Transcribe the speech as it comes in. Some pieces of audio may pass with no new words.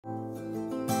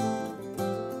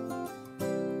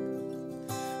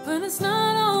when it's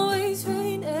not always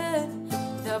raining.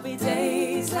 There'll be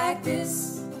days like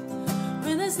this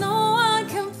when there's no one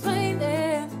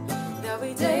complaining. There'll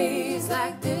be days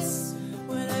like this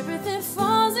when everything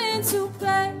falls into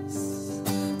place,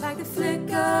 like the flick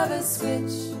of a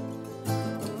switch.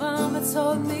 Mama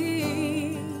told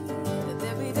me that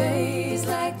there'll be days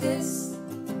like this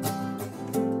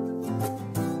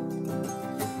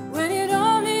when you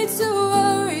don't need to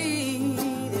worry.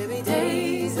 There'll be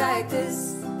days like this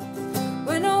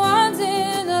when no one's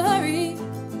in a hurry.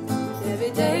 There'll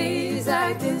be days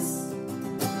like this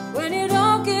when you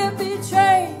don't get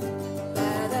betrayed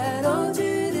by that old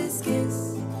Judas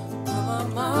kiss. My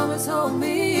mama told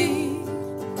me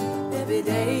there'll be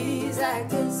days like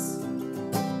this.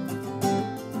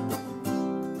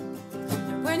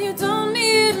 And when you don't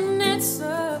need an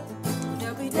answer,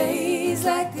 there'll be days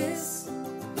like this.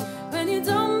 When you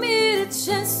don't need a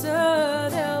chance,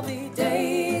 there'll be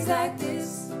days like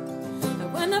this.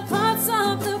 And when the parts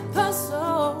of the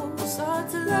puzzle start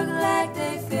to look like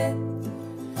they fit,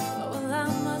 well, I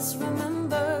must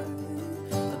remember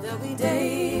that there'll be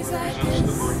days like this.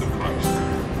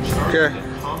 Okay.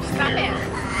 Stop it.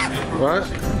 What?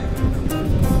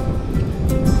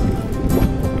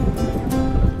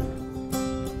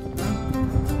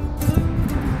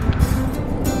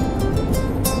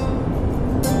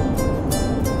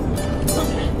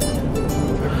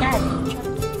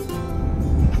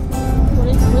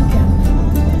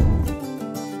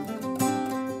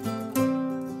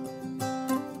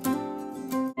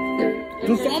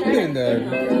 Do something then.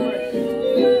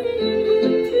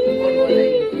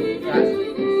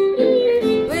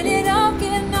 When you don't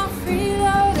get no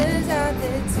freeloaders out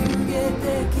there to get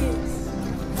their kicks,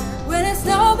 when it's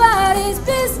nobody's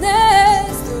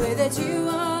business the way that you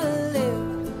want to live,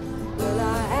 well,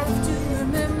 I have to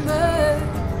remember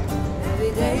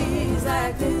every day's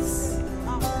like this.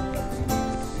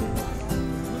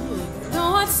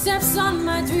 No one steps on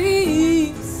my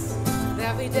dreams.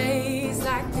 There'll be days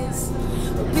like this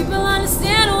where people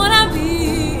understand what I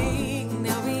mean.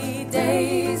 There'll be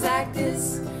days like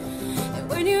this, and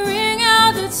when you ring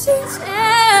out the changes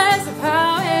of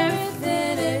how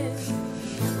everything is,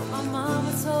 well, my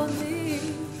mama told me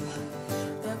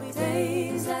there'll be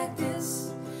days like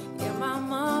this. Yeah, my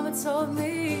mama told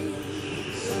me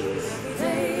there'll be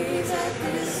days like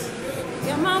this.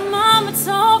 Yeah, my mama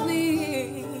told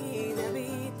me there'll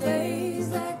be days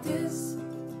like this.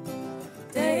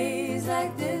 Days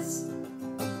like this,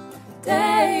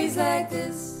 days like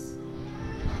this.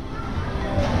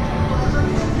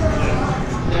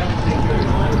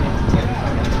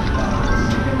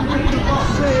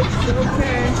 It's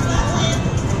okay.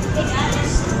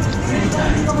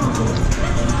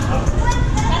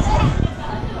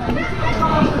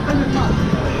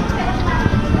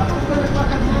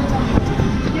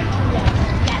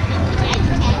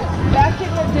 Back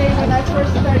in the day when I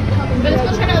first started coming, Let's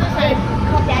go try the other side.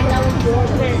 Oh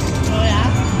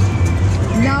yeah?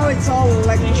 now it's all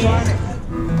electronic.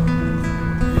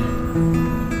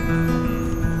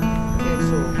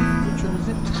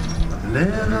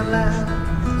 Live a life,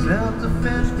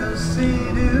 self-defense,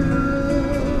 do.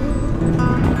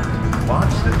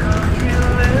 Watch the country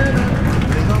living,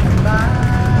 they go by.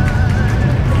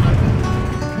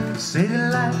 City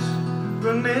lights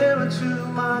run nearer to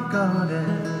my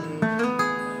garden.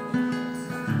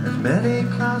 There's many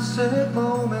classic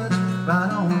moments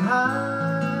right on high.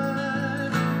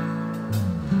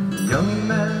 Young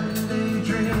men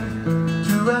daydream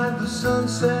to ride the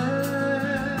sunset.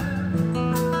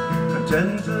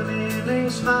 Gentle evening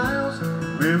smiles,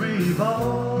 we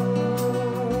revolve.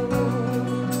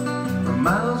 From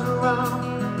miles around,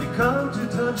 we come to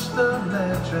touch the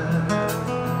legend,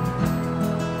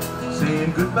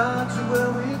 saying goodbye to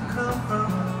where we come from.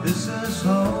 This is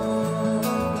home.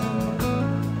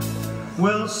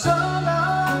 Well, so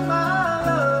long, my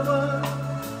loved one,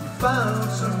 you found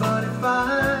somebody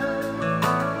fine.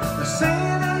 They say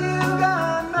that you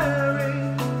got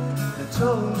married, they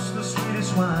toast the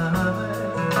sweetest wine.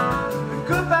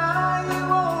 Goodbye, you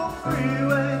old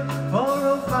freeway,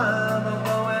 405 I'm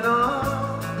going on.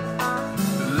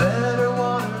 The letter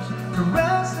waters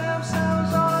caress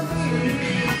themselves on me.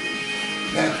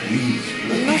 That's weed.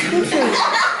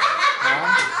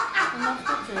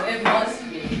 It must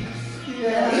be.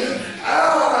 Yeah.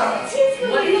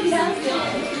 What are you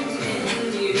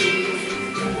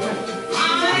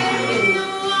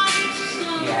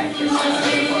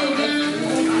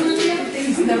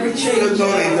Things never change. No,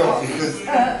 they don't, because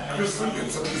Chris looked at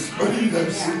some of this money that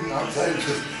I'm sitting outside and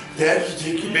goes, Dad, you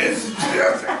take your message.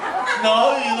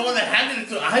 No, you're the one that handed it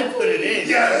to him. I put it in.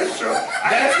 Yeah, that's true.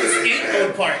 That's the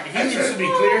skateboard part. He needs to be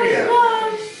clear here.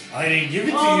 I didn't give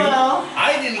it to Oh, you. no.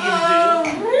 I didn't give it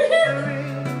to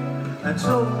you. And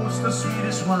toast the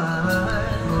sweetest wine.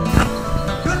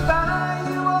 Goodbye,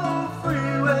 you old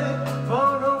freeway.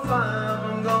 405,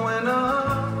 I'm going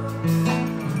up.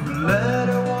 Let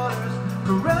the waters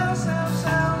caress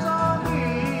themselves on me.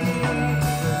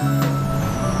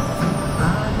 I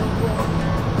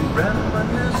will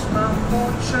reminisce my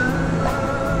fortune.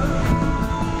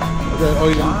 Okay, oh,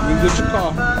 you get your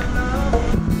car.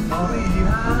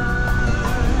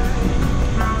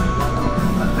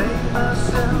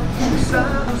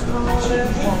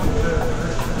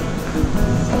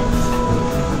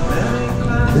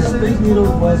 This big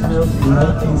needle was built in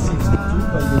 1962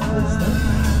 by the Costa.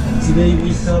 Today we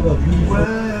have a beautiful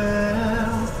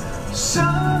Well,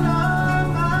 son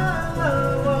of my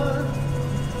lover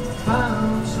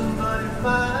found somebody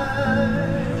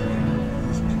fine.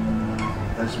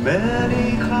 There's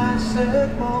many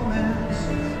classic moments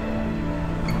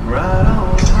right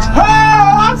on. Hey,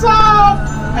 what's up?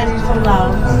 I need some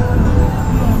loud.